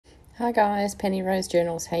Hi guys, Penny Rose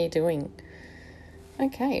Journals, how you doing?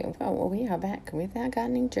 Okay, well we are back with our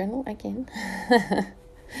gardening journal again.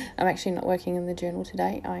 I'm actually not working in the journal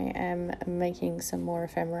today. I am making some more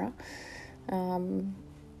ephemera. All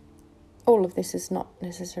of this is not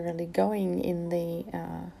necessarily going in the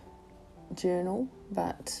journal,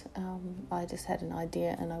 but I just had an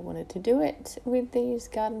idea and I wanted to do it with these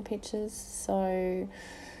garden pictures, so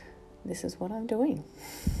this is what I'm doing.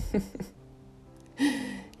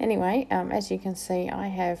 Anyway, as you can see, I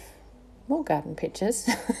have more garden pictures.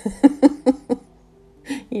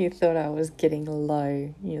 You thought I was getting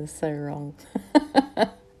low. You're so wrong.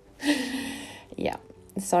 Yeah,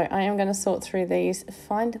 so I am going to sort through these,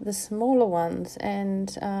 find the smaller ones,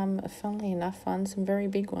 and funnily enough, find some very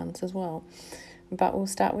big ones as well. But we'll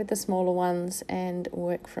start with the smaller ones and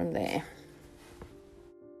work from there.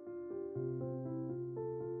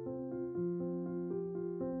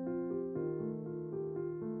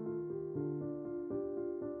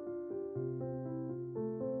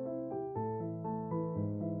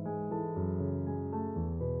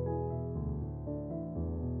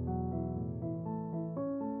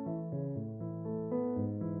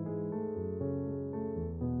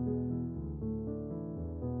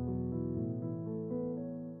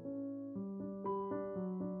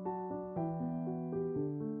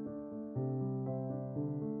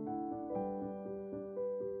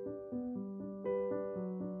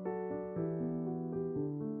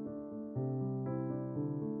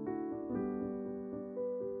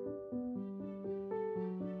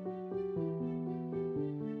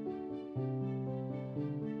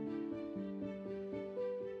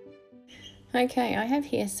 Okay, I have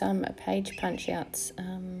here some page punch outs.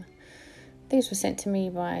 These were sent to me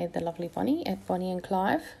by the lovely Bonnie at Bonnie and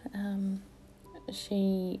Clive.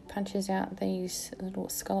 She punches out these little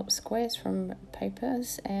scallop squares from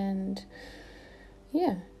papers and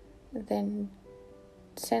then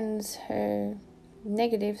sends her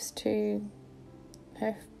negatives to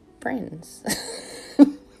her friends.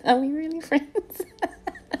 Are we really friends?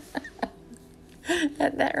 Is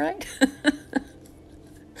that right?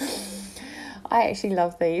 I actually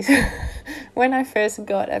love these. When I first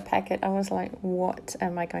got a packet, I was like, what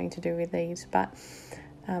am I going to do with these? But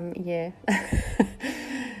yeah,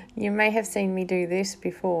 you may have seen me do this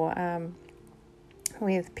before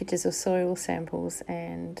with pictures of soil samples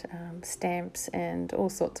and stamps and all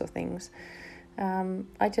sorts of things.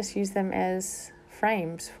 I just use them as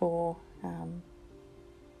frames for,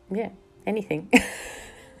 anything.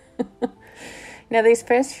 Now, these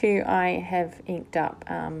first few I have inked up.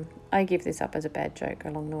 I give this up as a bad joke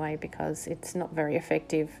along the way because it's not very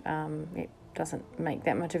effective. It doesn't make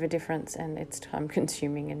that much of a difference and it's time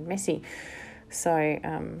consuming and messy. So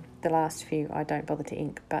the last few I don't bother to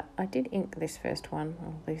ink, but I did ink this first one,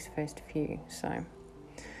 or these first few. So,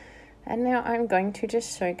 and now I'm going to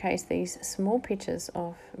just showcase these small pictures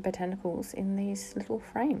of botanicals in these little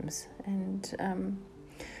frames. And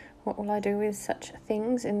what will I do with such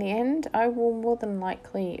things in the end? I will more than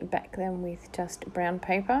likely back them with just brown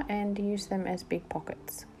paper and use them as big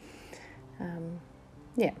pockets.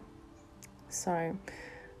 So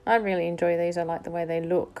I really enjoy these. I like the way they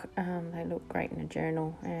look. They look great in a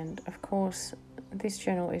journal. And of course, this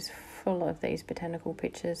journal is full of these botanical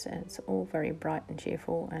pictures and it's all very bright and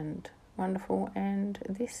cheerful and wonderful. And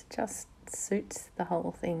this just suits the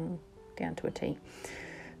whole thing down to a T.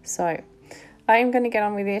 So I am going to get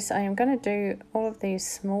on with this. I am going to do all of these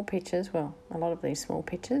small pictures, well, a lot of these small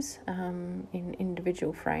pictures in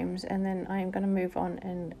individual frames, and then I am going to move on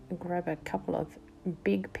and grab a couple of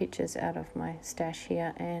big pictures out of my stash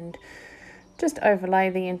here and just overlay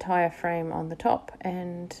the entire frame on the top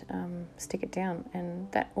and stick it down, and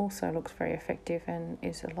that also looks very effective and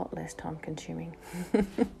is a lot less time consuming.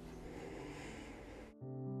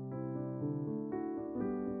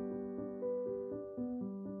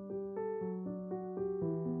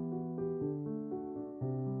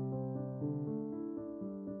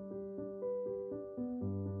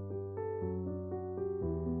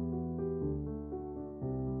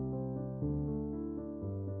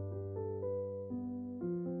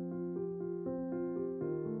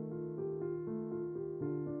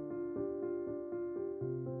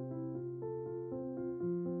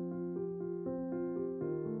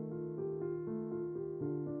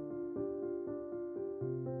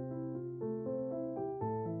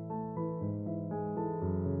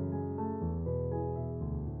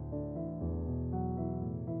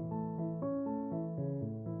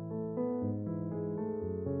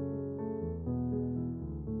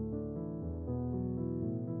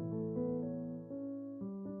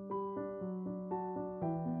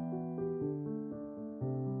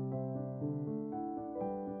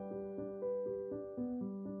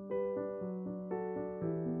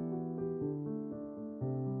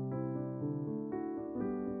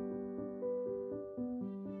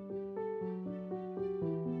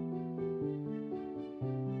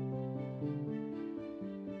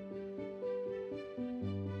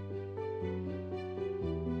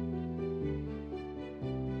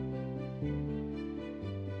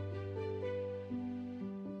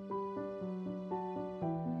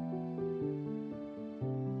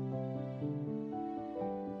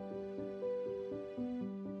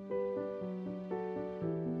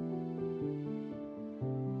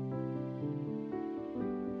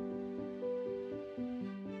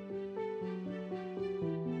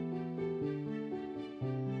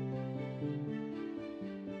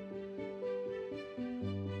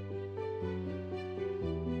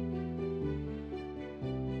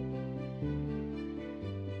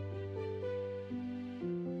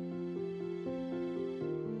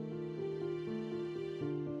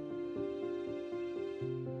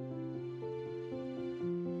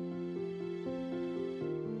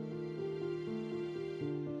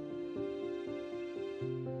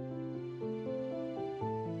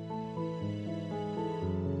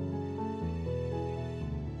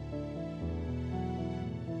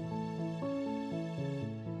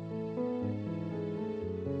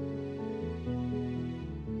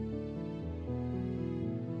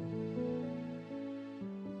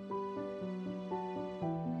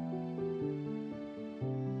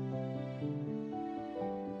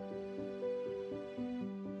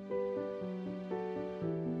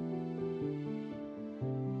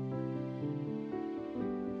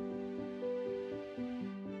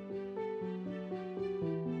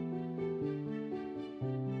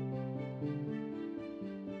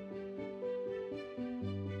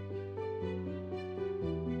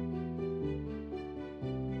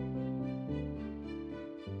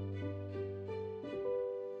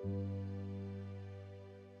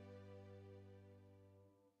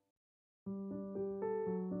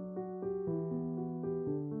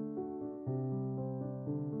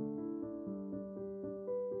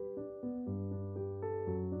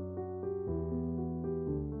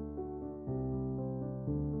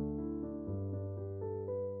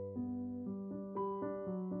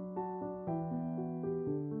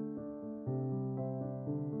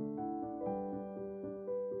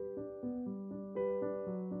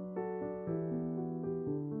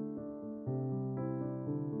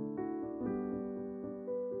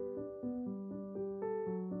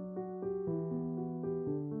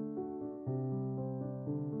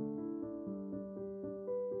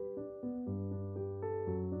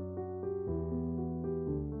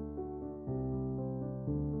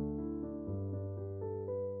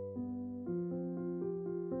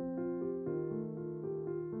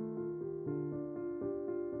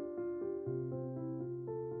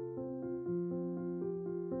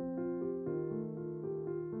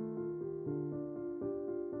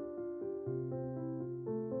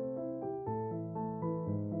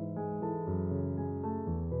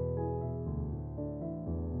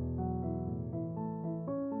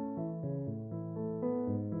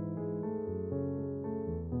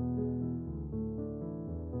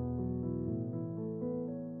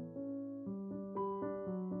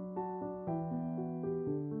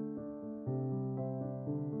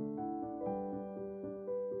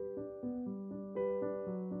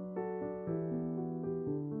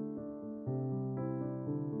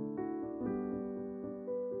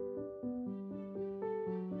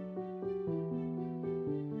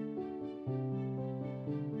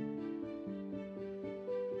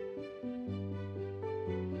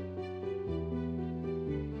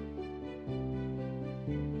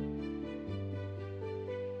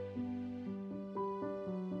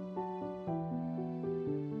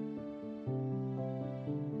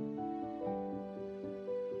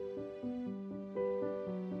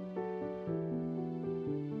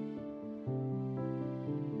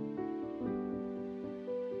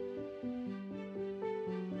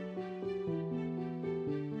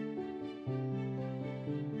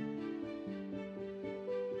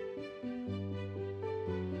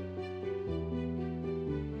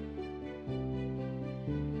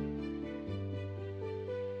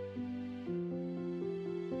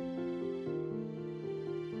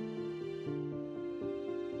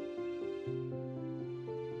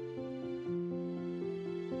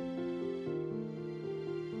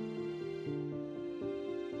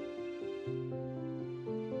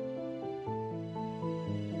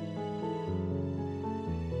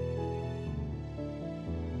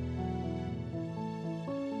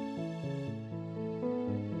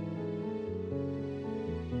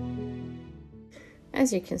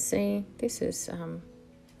 as you can see, this is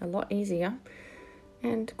a lot easier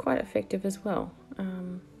and quite effective as well.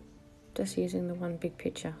 Just using the one big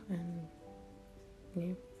picture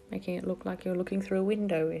and making it look like you're looking through a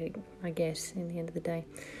window, I guess, in the end of the day.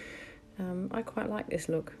 I quite like this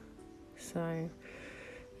look. So,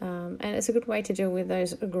 and it's a good way to deal with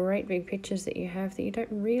those great big pictures that you have that you don't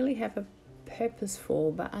really have a purpose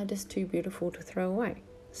for, but are just too beautiful to throw away.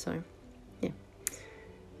 So, yeah.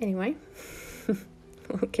 Anyway,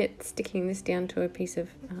 we'll get sticking this down to a piece of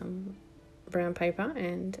brown paper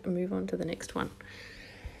and move on to the next one.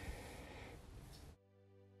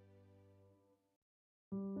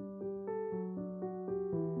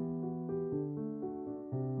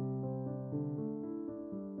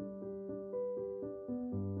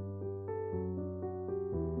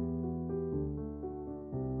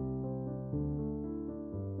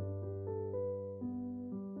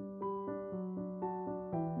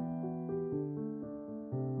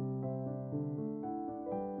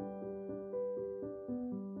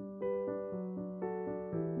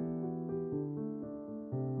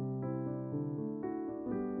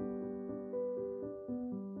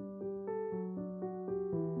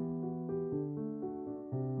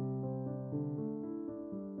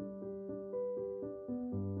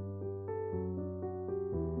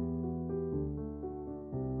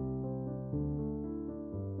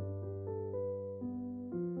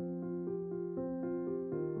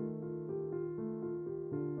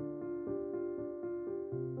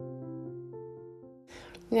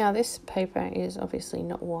 Now this paper is obviously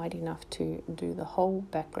not wide enough to do the whole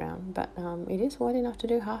background, but it is wide enough to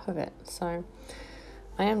do half of it. So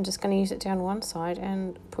I am just going to use it down one side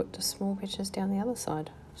and put the small pictures down the other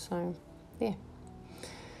side. So yeah,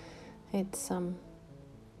 it's I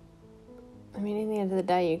mean, in the end of the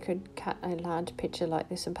day, you could cut a large picture like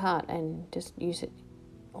this apart and just use it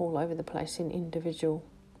all over the place in individual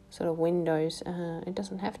sort of windows. It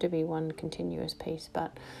doesn't have to be one continuous piece,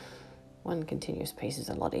 but one continuous piece is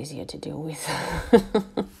a lot easier to deal with.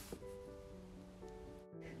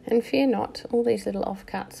 And fear not, all these little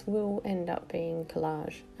offcuts will end up being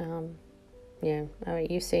collage.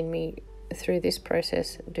 You've seen me through this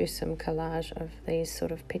process do some collage of these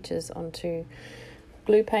sort of pictures onto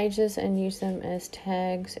glue pages and use them as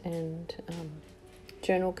tags and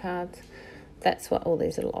journal cards. That's what all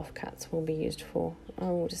these little offcuts will be used for.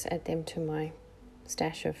 I will just add them to my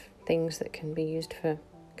stash of things that can be used for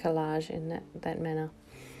collage in that manner.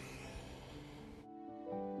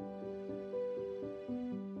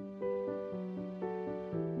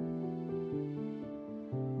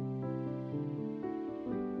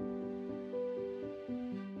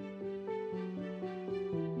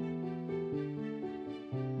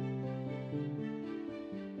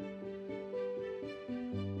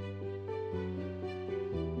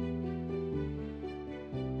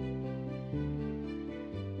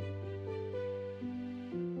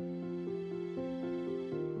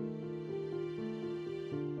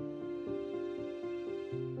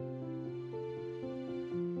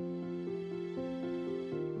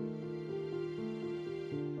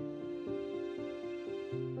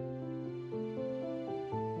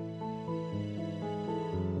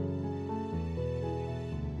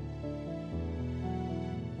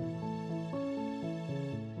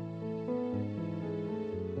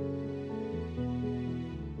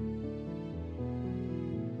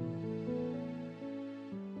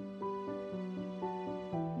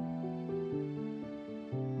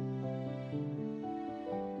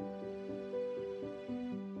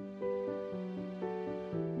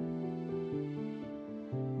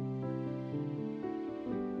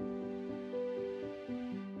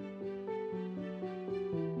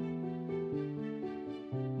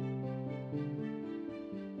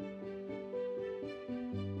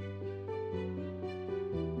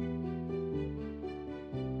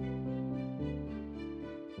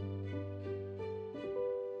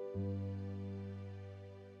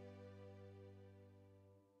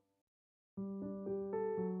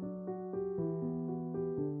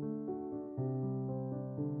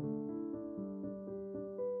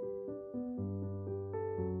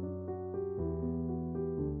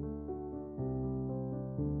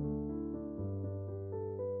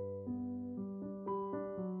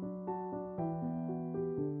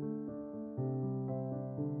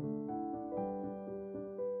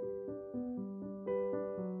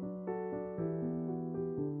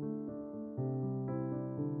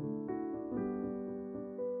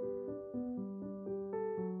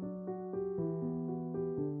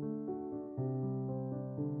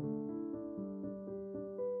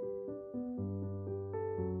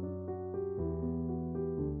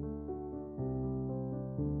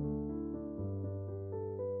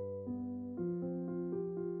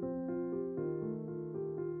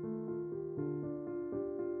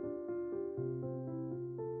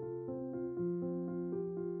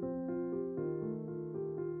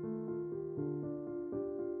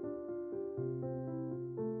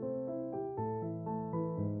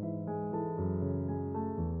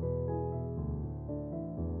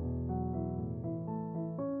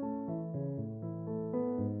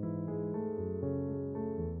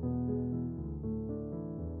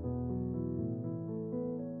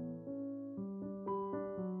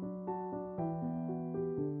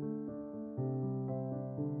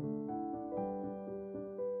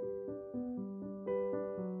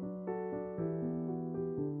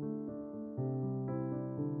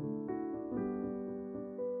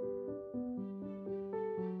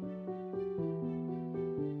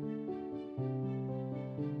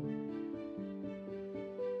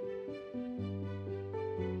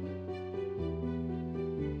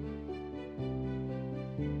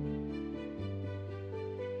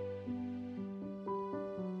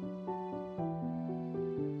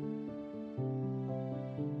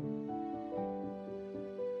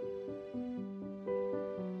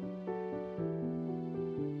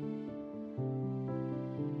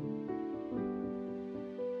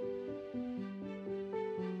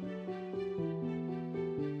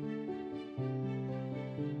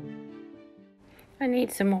 I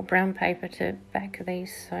need some more brown paper to back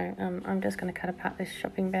these, so I'm just going to cut apart this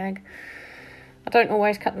shopping bag. I don't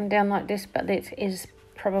always cut them down like this, but it is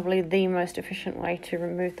probably the most efficient way to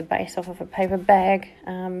remove the base off of a paper bag.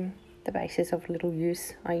 The base is of little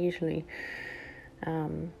use. I usually,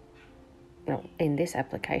 well, in this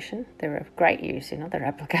application, they're of great use in other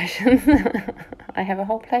applications. I have a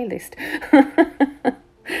whole playlist.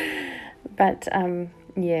 But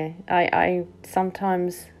yeah, I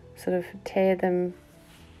sometimes sort of tear them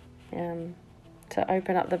to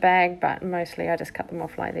open up the bag, but mostly I just cut them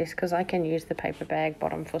off like this because I can use the paper bag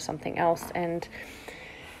bottom for something else, and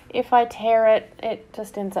if I tear it, it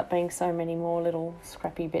just ends up being so many more little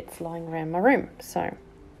scrappy bits lying around my room. So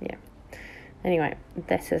yeah, anyway,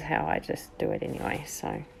 this is how I just do it anyway,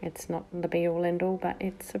 so it's not the be all end all, but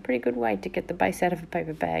it's a pretty good way to get the base out of a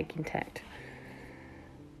paper bag intact.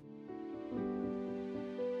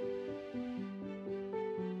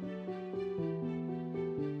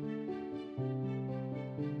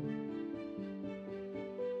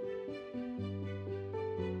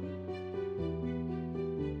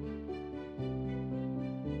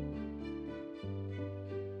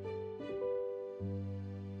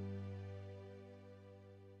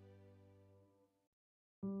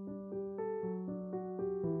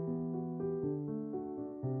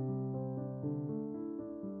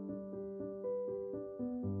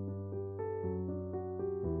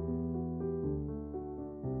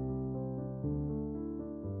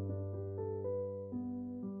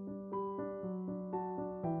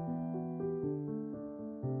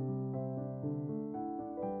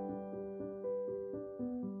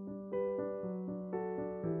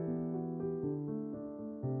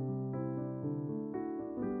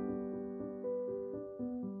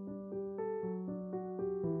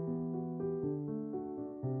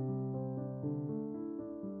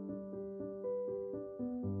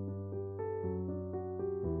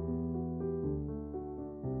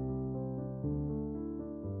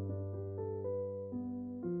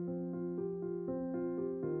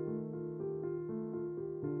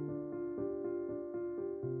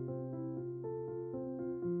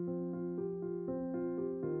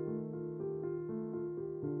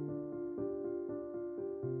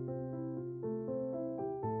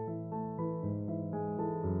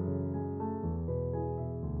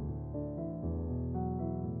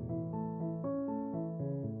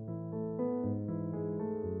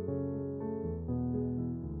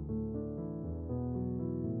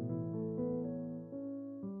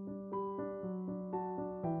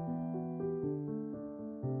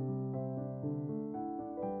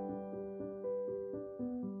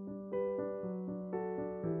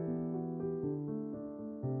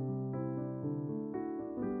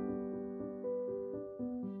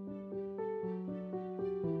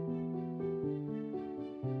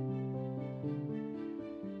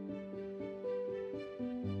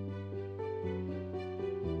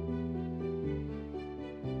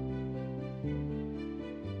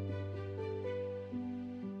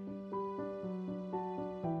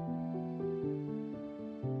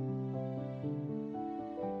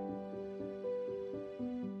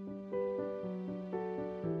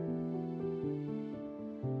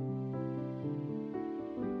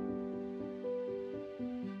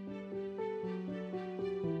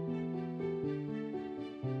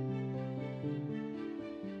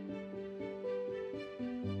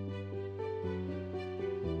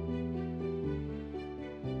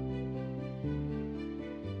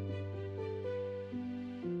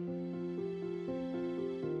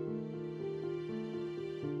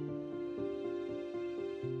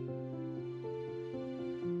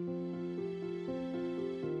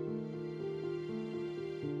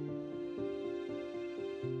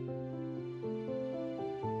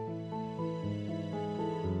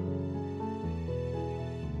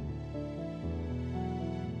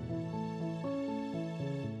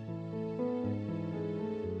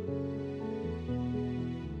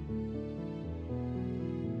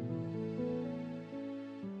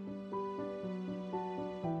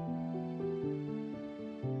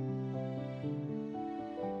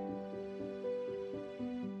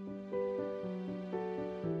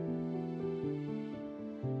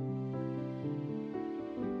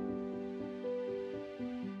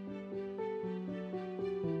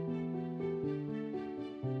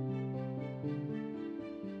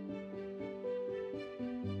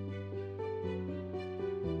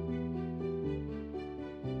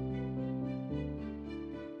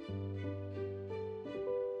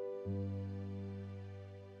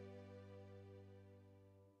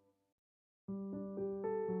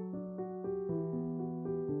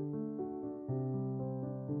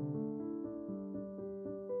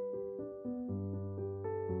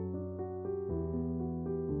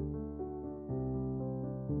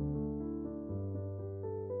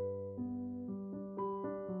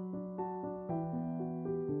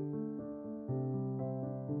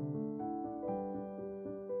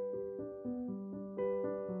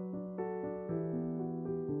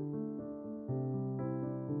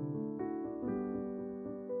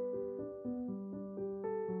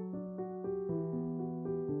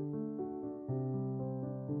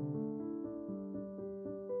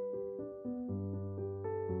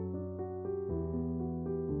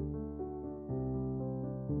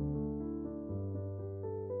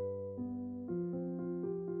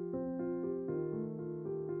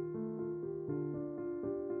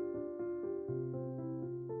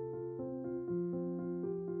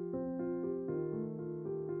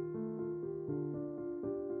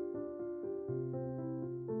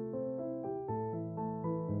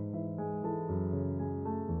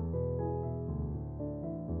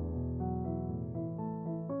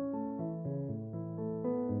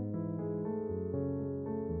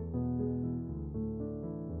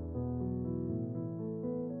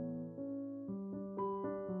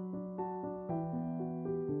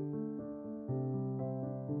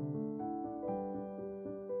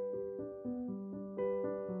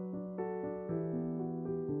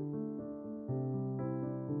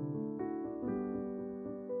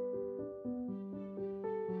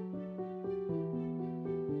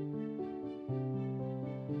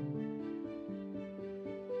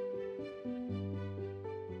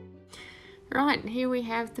 Right, here we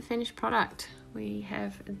have the finished product. We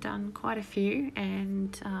have done quite a few,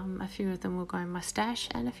 and a few of them will go in my stash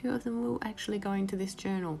and a few of them will actually go into this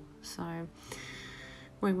journal. So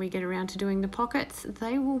when we get around to doing the pockets,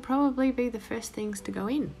 they will probably be the first things to go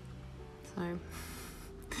in. So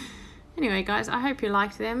anyway guys, I hope you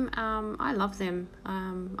liked them. I love them.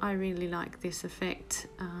 I really like this effect.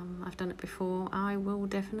 I've done it before. I will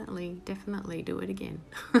definitely do it again.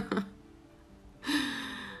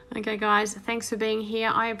 Okay guys, thanks for being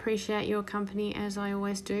here. I appreciate your company as I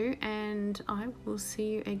always do, and I will see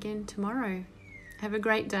you again tomorrow. Have a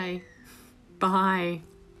great day. Bye.